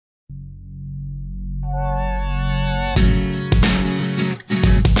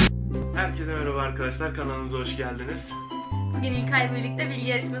Herkese merhaba arkadaşlar, kanalımıza hoş geldiniz. Bugün İlkay'la birlikte bilgi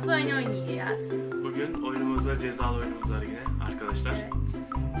yarışması oyunu oynayacağız. Bugün oyunumuzda cezalı oyunumuz var yine arkadaşlar. Evet.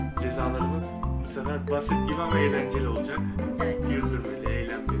 Cezalarımız bu sefer basit gibi ama eğlenceli olacak. Evet. Güldürmeli,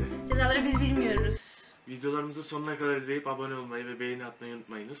 eğlenmeli. Cezaları biz bilmiyoruz. Videolarımızı sonuna kadar izleyip abone olmayı ve beğeni atmayı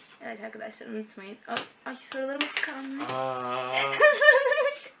unutmayınız. Evet arkadaşlar, unutmayın. Ay sorularım açık kalmış. Aa. Sorularım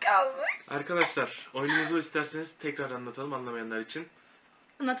açık kalmış. Arkadaşlar, oyunumuzu isterseniz tekrar anlatalım anlamayanlar için.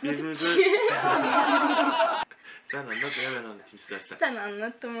 Anlatmadık Birbirimize... ki. Sen anlat ya ben anlatayım istersen. Sen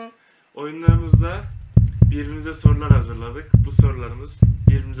anlat, tamam. Oyunlarımızda birbirimize sorular hazırladık. Bu sorularımız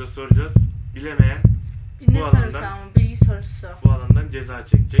birbirimize soracağız. Bilemeyen Ne sorusu ama? Bilgi sorusu. bu alandan ceza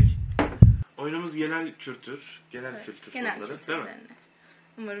çekecek. Oyunumuz genel kültür. Genel kültür soruları değil mi? Üzerine.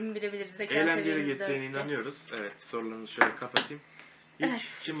 Umarım bilebiliriz. Eğlenceli geçeceğine inanıyoruz. Evet, sorularını şöyle kapatayım. İlk Evet.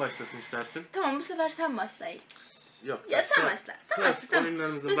 kim başlasın istersin? Tamam, bu sefer sen başla ilk. Yok. Ya sen başla. Sen başla. Klasik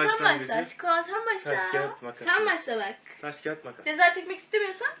oyunlarımızın Sen başla. başlangıcı. Sen başla. Taş, kağıt, makas. Sen başla bak. Taş, kağıt, makas. Ceza çekmek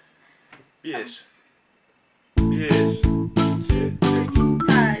istemiyorsan. 1 Tamam. 1 2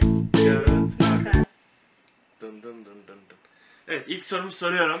 Taş, kağıt, makas. makas. Dın dın dın dın dın. Evet, ilk sorumu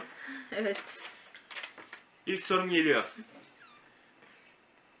soruyorum. Evet. İlk sorum geliyor.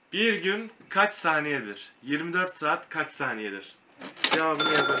 Bir gün kaç saniyedir? 24 saat kaç saniyedir?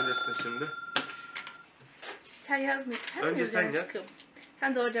 Cevabını yazabilirsin şimdi. Sen yazma. Önce sen yaz. Aşkım.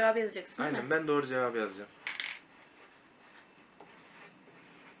 Sen doğru cevabı yazacaksın değil Aynen, mi? ben doğru cevabı yazacağım.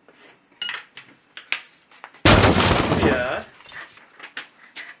 Ya.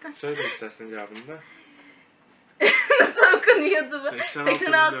 Söyle istersen cevabını da. Nasıl okunuyordu bu?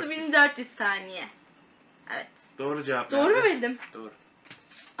 86.400. 86.400 saniye. Evet. Doğru cevap. Doğru mu nerede? bildim? Doğru.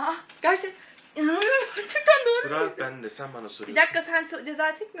 Ah, gerçekten. İnanamıyorum. Gerçekten doğru Sıra bildim. bende, sen bana soruyorsun. Bir dakika, sen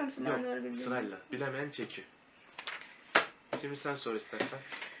ceza çekmiyor musun? Ben doğru Yok, bildim. sırayla. Bilemeyen çekiyor. Şimdi sen sor istersen.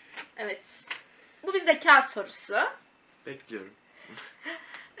 Evet. Bu bir zeka sorusu. Bekliyorum.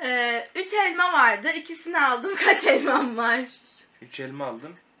 3 elma vardı. İkisini aldım. Kaç elmam var? 3 elma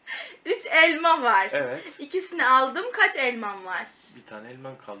aldın. 3 elma var. Evet. İkisini aldım. Kaç elmam var? Bir tane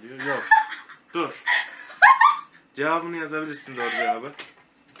elman kalıyor. Yok. Dur. Cevabını yazabilirsin, doğru cevabı.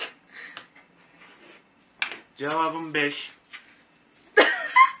 Cevabım 5.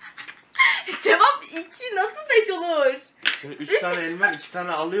 Cevap 2. Nasıl 5 olur? Şimdi 3 tane elman, 2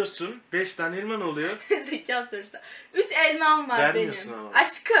 tane alıyorsun. 5 tane elman oluyor. Zeka sorusu. 3 elmam var Vermiyorsun benim. ama.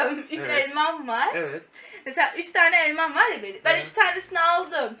 Aşkım 3 Evet. elmam var. Evet. Mesela 3 tane elmam var ya benim. Ben Evet. 2 tanesini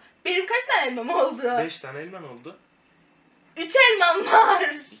aldım. Benim kaç tane elmam oldu? 5 tane elman oldu. 3 elmam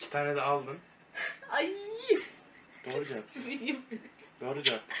var. 2 tane de aldın. Ay. Doğru cevap. Doğru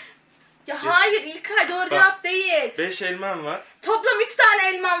cevap. Ya Geç. hayır İlkay, doğru Bak. cevap değil. 5 elman var. Toplam 3 tane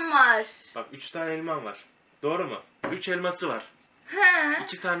elmam var. Bak 3 tane elman var. Doğru mu? 3 elması var. He.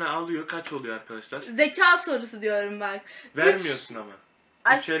 2 tane alıyor. Kaç oluyor arkadaşlar? Zeka sorusu diyorum bak. Vermiyorsun ama.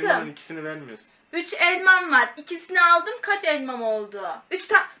 3 elmanın Aşkım. ikisini vermiyorsun. 3 elmam var. İkisini aldım. Kaç elmam oldu? 3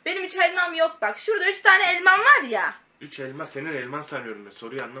 tane. Benim 3 elmam yok bak. Şurada 3 tane elmam var ya. 3 elma senin elman sanıyorum ben.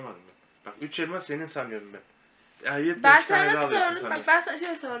 Soruyu anlamadım ben. Bak 3 elma senin sanıyorum ben. Ayrıca Ben 2 tane sana daha nasıl alıyorsun sordum? Bak sanıyorum. ben sana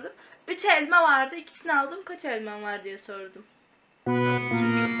şöyle sordum. 3 elma vardı. İkisini aldım. Kaç elmam var diye sordum.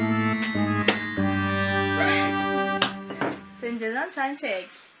 Çekiyorum. Sen çek. Senin cezan sen çek.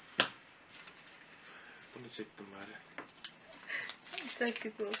 Bunu çektim bari. Tıraş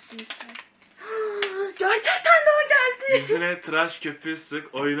köpüğü olsun lütfen. Gerçekten de o geldi. Yüzüne tıraş köpüğü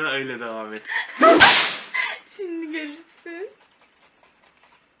sık, oyuna öyle devam et. Şimdi görürsün.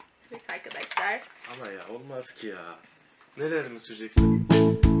 Evet arkadaşlar. Ama ya olmaz ki ya. Nelerimi süreceksin?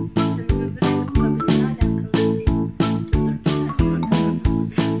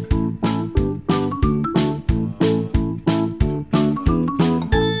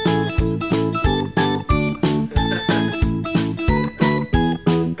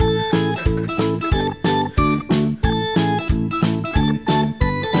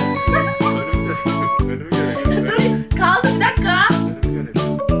 Dur, kaldı bir dakika.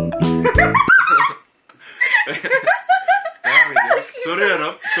 Devam ediyoruz.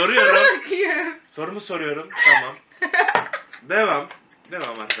 Soruyorum. Bakayım. Sorumu soruyorum. Tamam.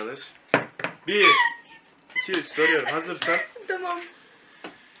 Devam arkadaş. 1 2 3 soruyorum. Hazırsan. Tamam.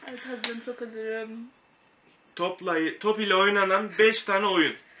 Evet hazırım, çok hazırım. Top ile oynanan 5 tane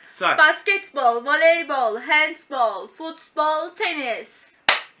oyun. Say. Basketbol, voleybol, handbol, futbol, tenis.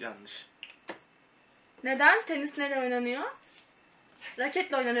 Yanlış. Neden? Tenis nereye oynanıyor?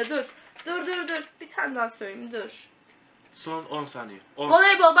 Raketle oynanıyor. Dur. Dur. Bir tane daha söyleyeyim. Dur. Son 10 saniye. 10,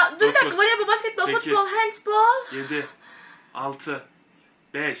 Voleybol. Dur bir dakika. 9, Voleybol, basketbol, 8, futbol, handbol. 7 6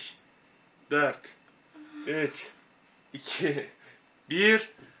 5 4 3 2 1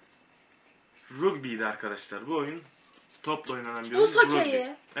 Rugby'ydi arkadaşlar. Bu oyun topla oynanan bir Buz oyun.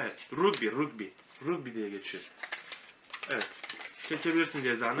 hokeyi. Evet, rugby. Rugby diye geçiyor. Evet. Çekebilirsin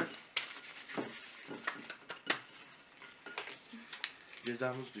cezanı.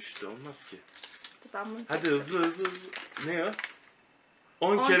 Cezamız düştü. Olmaz ki. Hadi hızlı. Ne o?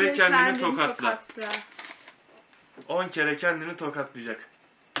 10 kere kendini tokatla. 10 kere kendini tokatlayacak.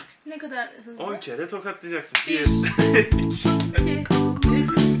 Ne kadar hızlı? 10 kere tokatlayacaksın. 1 2 3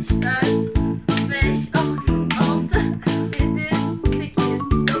 4 5 6 7 8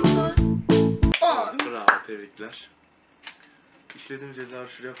 9 10. Bravo, tebrikler. İşlediğim cezayı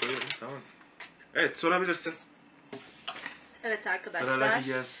şuraya koyalım, tamam mı? Evet, sorabilirsin. Evet arkadaşlar. Sıradaki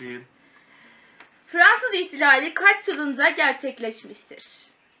gelsin. Fransız ihtilali kaç yılında gerçekleşmiştir?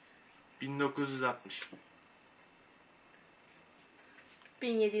 1960.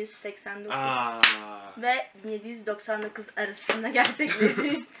 1789 Aa. ve 1799 arasında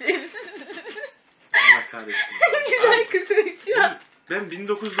gerçekleşmiştir. Allah kahretsin. Güzel kızım şu an. Ben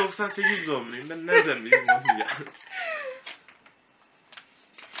 1998 doğumluyum. Ben nereden bileyim onu ya?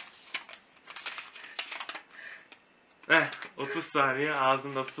 Heh, 30 saniye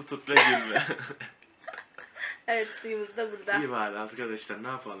ağzında su tut ve gülme. Evet, suyumuz da burada. İyi bari arkadaşlar, ne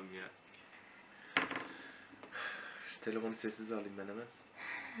yapalım ya? Şu telefonu sessize alayım ben hemen.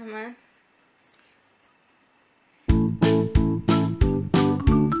 Hemen.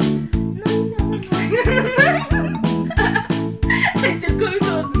 Çok komik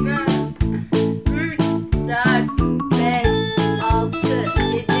oldun ha. 3, 4, 5, 6,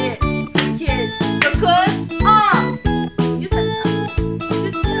 7, 8, 9, 10. Yut hadi.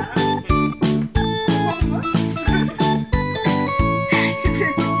 Yut ya. Tamam mı?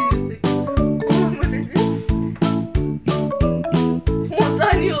 Tamam mı dedi? 10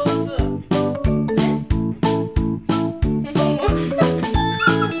 saniye oldu. Ne? Tamam mı?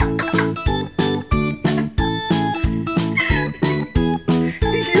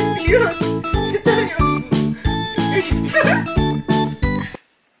 Yutuyor. Yutamıyor musun?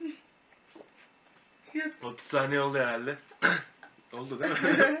 Yut. 30 saniye oldu herhalde. Oldu değil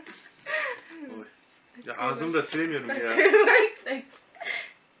mi? Oy. Ya ağzımı da silemiyorum ya.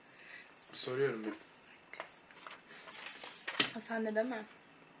 Soruyorum ben. Sen de değil mi?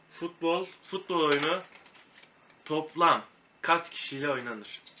 Futbol oyunu toplam kaç kişiyle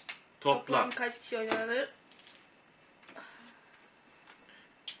oynanır? Toplam. Kaç kişi oynanır?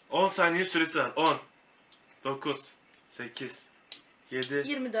 10 saniye süresi var. 10, 9, 8, 7.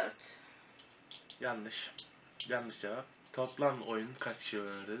 24. Yanlış. Yanlış cevap. Toplam oyun kaç kişi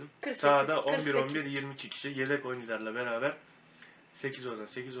oynar dedim. 48, Sağda 48. 11, 22 kişi. Yedek oyuncularla beraber 8 oradan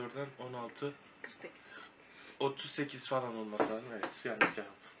 16, 48. 38 falan olması lazım. Evet, yanlış cevap.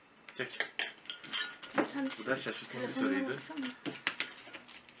 Çek. Bu da şaşırtmalı bir soruydu.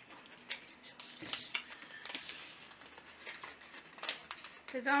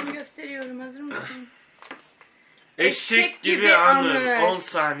 Cezamı gösteriyorum. Hazır mısın? Eşek gibi anır. 10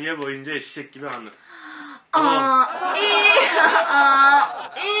 saniye boyunca eşek gibi anır. Aa,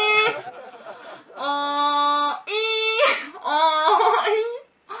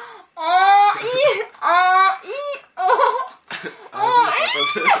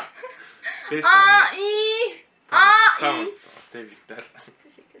 Beş saniye. Tamam. Tebrikler.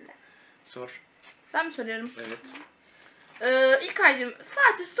 Teşekkürler. Sor. Ben mi soruyorum? Evet. İlkay'cığım,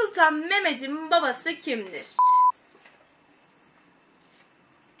 Fatih Sultan Mehmet'in babası kimdir?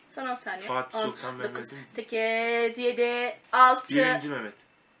 Son 10 saniye. Fatih Sultan Mehmet'in 8, 7, 6. 1. Mehmet.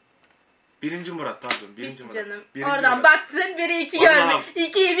 1. Murat pardon. 1. Bitti Murat. canım. 1. Oradan Murat. baktın, 1'i 2 Allah'ım. görmüşsün.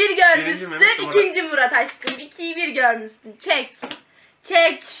 2'yi 1 görmüşsün. Mehmet, Murat. 2. Murat aşkım. 2'yi 1 görmüşsün. Çek.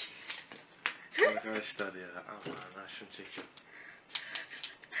 Çek. Arkadaşlar ya. Aman şunu çekiyorum.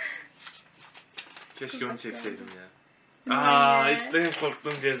 Keşke onu çekseydim ya. İşte en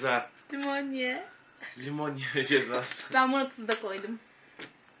korktuğum ceza. Limon ye. Limon yeme cezası. Ben buna tuz da koydum.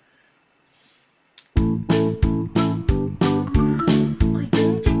 Ay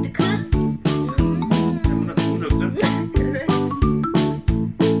canım çekti kız. Sen buna tuz döktün. Evet. Ay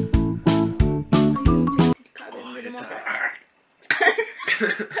canım çekti. Oh Kahvenin limon. yeter.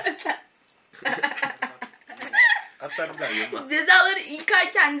 Hatta bir daha yiyorum. Cezaları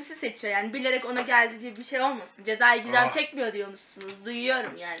İlkay kendisi seçiyor yani, bilerek ona geldi diye bir şey olmasın. Cezayı Gizem çekmiyor diyormuşsunuz.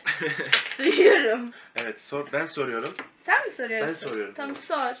 Duyuyorum yani. Duyuyorum. Evet, ben soruyorum. Sen mi soruyorsun? Ben soruyorum. Tamam,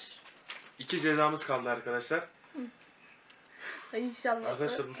 sor. 2 cezamız kaldı arkadaşlar. Ay inşallah.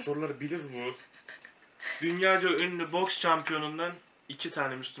 Arkadaşlar bu soruları bilir bu. Dünyaca ünlü boks şampiyonundan 2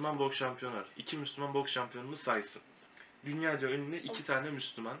 tane Müslüman boks şampiyonu var. 2 Müslüman boks şampiyonunu saysın. Dünyaca ünlü 2 tane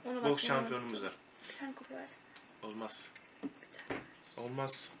Müslüman boks şampiyonumuz var. Bir tane kopya versene. Olmaz.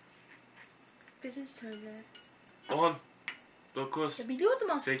 Olmaz. Birini söyle. 10, 9, Ya biliyordum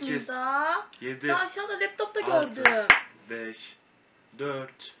aslında. 8, 7, daha aşağıda laptopta 6, gördüm. 5,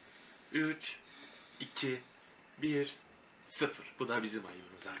 4, 3, 2, 1, 0. Bu da bizim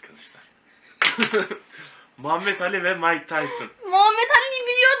ayımız arkadaşlar. Muhammed Ali ve Mike Tyson. Muhammed Ali'yi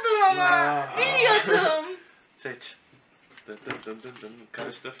biliyordum ama. Ya. Biliyordum. Seç.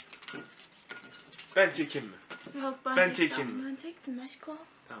 Karıştır. Ben çekeyim mi? Yok Ben çekeyim mi? Ben çektim aşko.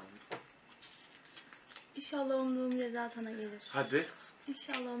 Tamam. İnşallah umduğum ceza sana gelir. Hadi.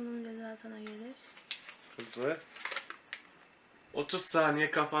 İnşallah umduğum ceza sana gelir. Hızlı. 30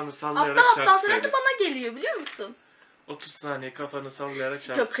 saniye kafanı sallayarak Aptal şarkı aptal söyle. sırada bana geliyor biliyor musun? 30 saniye kafanı sallayarak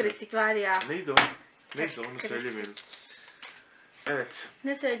şarkı Çok kritik var ya. Neydi o? Neydi onu söylemiyorum. Evet.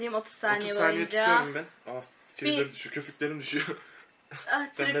 Ne söyleyeyim 30 saniye 30 saniye boyunca? tutuyorum ben. Aa, şeyler düşüyor, köpüklerim düşüyor. Ah,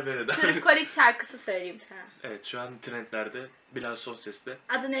 Sen de böyle de. Türk kolik şarkısı söyleyeyim sana. Evet, şu an trendlerde, biraz son sesle.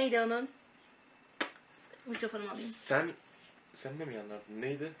 Adı neydi onun? Mikrofonumu alayım. Sen de mi yanlardın?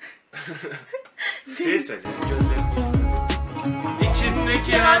 Neydi? Şey söyle. Gözlerim.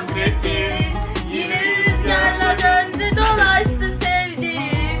 İçimdeki hasreti yine rüzgarla döndü dolaştı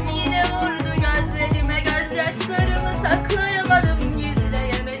sevdiğim. Yine vurdu gözlerime gözyaşlarımı saklayamadım.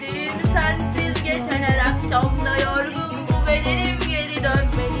 Gizleyemedim sensiz geçen her akşamda yorgun bu bedenim geri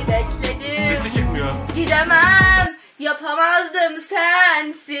dönmeni bekledim. Sesi çıkmıyor. Gidemem, yapamazdım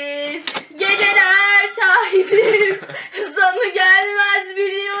sensiz. Geceler şahidim, sonu gelmez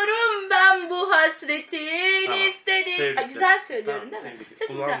biliyorum ben bu hasretin Tamam, istediğim. Ay, güzel söylüyorum Tamam, değil mi? tebrik.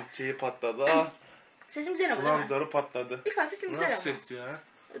 Sesim güzel. Kulağım şeyi patladı. Ah, Sesim güzel ama değil kulağım mi? zarı patladı. İlkan sesim güzel Nasıl ama. ses ya?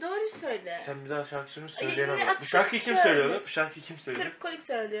 Doğruyu söyle. Sen bir daha şarkısını Yine söyleyemem. Bu açık şarkıyı açık kim söyle. söylüyordu? Bu şarkıyı kim söylüyor? Türk kolik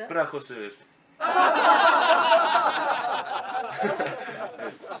söylüyor. Bırak o söylesin.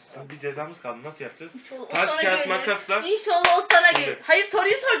 Evet, son bir cezamız kaldı. Nasıl yapacağız? İnşallah o Taş, sana kağıt, gelir. makasla. İnşallah o sana Şimdi- gelir. Hayır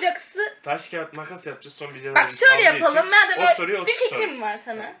soruyu soracaksın. Taş, kağıt, makas yapacağız. Son bir cezamız Bak şöyle kaldığı yapalım. için Ben de o böyle soruyu bir fikrim var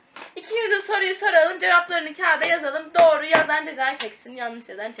sana. İkimiz de soruyu soralım. Cevaplarını kağıda yazalım. Doğru yazan cezayı çeksin. Yanlış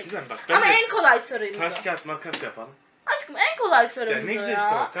yazan çeksin. Güzel bak. Ben Ama de en kolay soruymuş taş, o. kağıt, makas yapalım. Aşkım en kolay sorumuz Ya ne o güzel ya.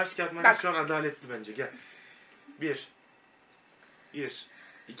 işte bak. Taş, kağıt, makas Bak. şu an adaletli bence. Gel. 1,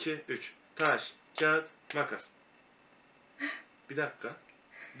 2, 3. Taş, kağıt, makas. Bir dakika.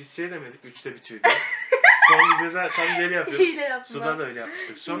 Biz şey demedik. 3'te bitiyor diye. Son bir ceza tam böyle yapıyoruz. Hile yapma. Suda da öyle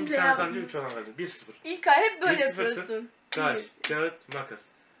yapmıştık. Son bir Hile tane yapma. kalınca 3 olan verdim. 1-0. İlkay hep böyle 1-0'sın. yapıyorsun. Taş, Bir. kağıt, makas.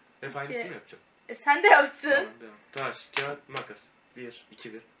 Hep İki. aynısını mı yapacağım? Sen de yaptın. Tamam, devam. Taş, kağıt, makas. 1,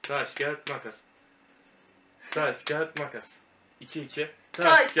 2, 1. Taş, kağıt, makas. Taş, kağıt, makas. 2, 2.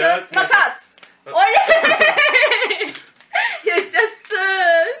 Taş, kağıt, makas. Oley!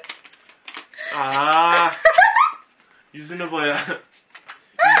 Yaşasın. Aa! Yüzünü boya.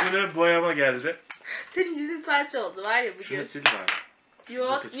 Yüzüne boyama geldi. Senin yüzün felç oldu var ya Şunu bugün. sil bari.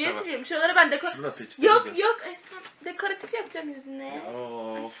 Yok peçete niye var. sileyim? Şuralara ben dekor... Şurada peçete. Yok var. yok sen dekoratif yapacağım yüzüne.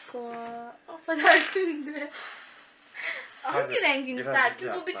 Of. Aşko. Affedersin de. Hangi Hadi, rengin biraz istersin?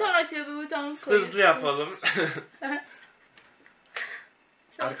 hızlı Bu yap bir bari. ton açıyor, bu bir ton koyuyor. Hızlı yapalım. Sen-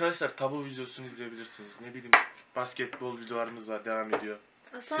 Arkadaşlar tabu videosunu izleyebilirsiniz. Ne bileyim basketbol videolarımız var, devam ediyor.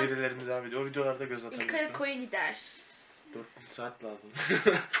 Hasan Serilerimiz devam ediyor. O videolarda göz yukarı atabilirsiniz. koyu gider. 4 saat lazım.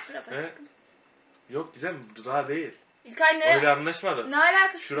 Bırak He? aşkım. Yok Gizem, dudağı değil. İlkay ne? Öyle anlaşmadı. Ne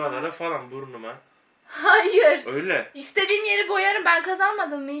alakası Şuralara var? falan, burnuma. Hayır. Öyle. İstediğin yeri boyarım. Ben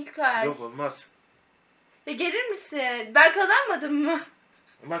kazanmadım mı İlkay? Yok olmaz. Ya gelir misin? Ben kazanmadım mı?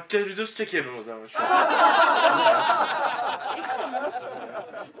 Makyaj videosu çekelim o zaman şu an. İlkay mı?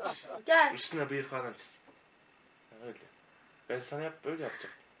 Gel. Üstüne bıyık falan çiz. Öyle. Ben sana böyle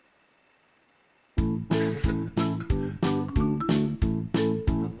yapacağım.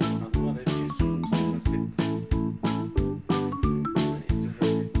 Anlama hep şey soruyorum. Sen nasıl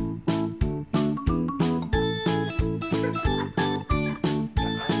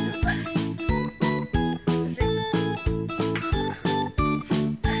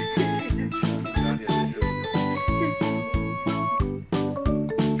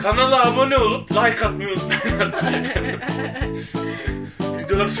Kanala abone olup like atmayı unutmayın.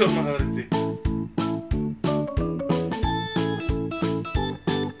 Videoları sonuna kadar izleyin.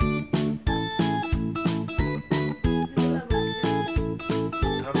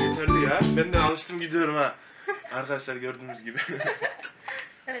 Tamam yeterli ya. Ben de alıştım gidiyorum ha. Arkadaşlar gördüğünüz gibi.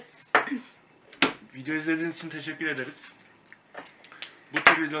 Evet. Video izlediğiniz için teşekkür ederiz. Bu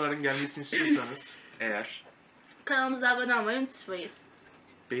tür videoların gelmesini istiyorsanız eğer Kanalımıza abone olmayı unutmayın.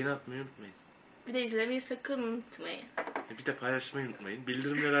 beğeni atmayı unutmayın. Bir de izlemeyi sakın unutmayın. Bir de paylaşmayı unutmayın.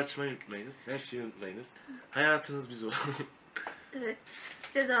 Bildirimleri açmayı unutmayınız. Her şeyi unutmayınız. Hayatınız biz olun. Evet.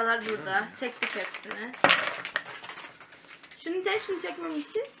 Cezalar burada. Çektik hepsini. Şunu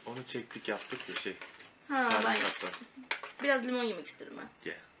çekmemişiz. Onu çektik yaptık ya şey. Ha ben Sarı yaptım. tatlı. Biraz limon yemek istedim ben.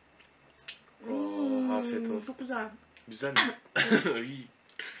 Ye. Oo, afiyet olsun. Çok güzel. Güzel mi? İyi.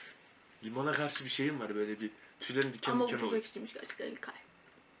 Limona karşı bir şeyim var, böyle bir tüylerim diken Ama bu diken çok oluyor. ekşiymiş gerçekten İlkay.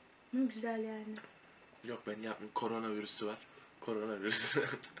 Güzel yani. Yok ben yapmıyorum. Koronavirüsü var. Koronavirüs.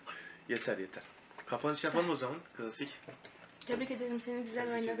 Yeter. Kapanış yapalım o zaman. Klasik. Tebrik ederim, seni güzel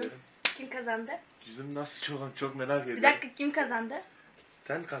Tebrik oynadın. ederim. Kim kazandı? Yüzüm nasıl çok merak ediyorum. Bir dakika, kim kazandı?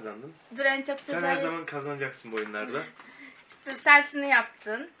 Sen kazandın. Dur en çok Sen her zaman kazanacaksın bu oyunlarda. Dur sen şunu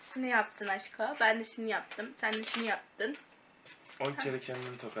yaptın. Şunu yaptın aşko. Ben de şunu yaptım. Sen de şunu yaptın. 10 kere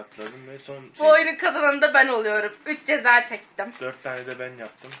kendimi tokatladım ve son Bu oyunun kazananı da ben oluyorum. 3 ceza çektim. 4 tane de ben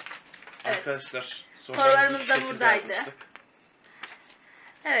yaptım. Evet. Arkadaşlar Sorularımız da şu şekilde buradaydı. yapmıştık.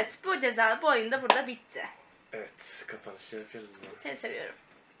 Evet, bu oyun da burada bitti. Evet, kapanışı yapıyoruz o zaman. Seni seviyorum.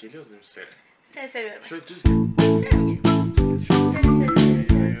 Geliyoruz değil mi söyle? Seni seviyorum. Şöyle düz. Aşkım.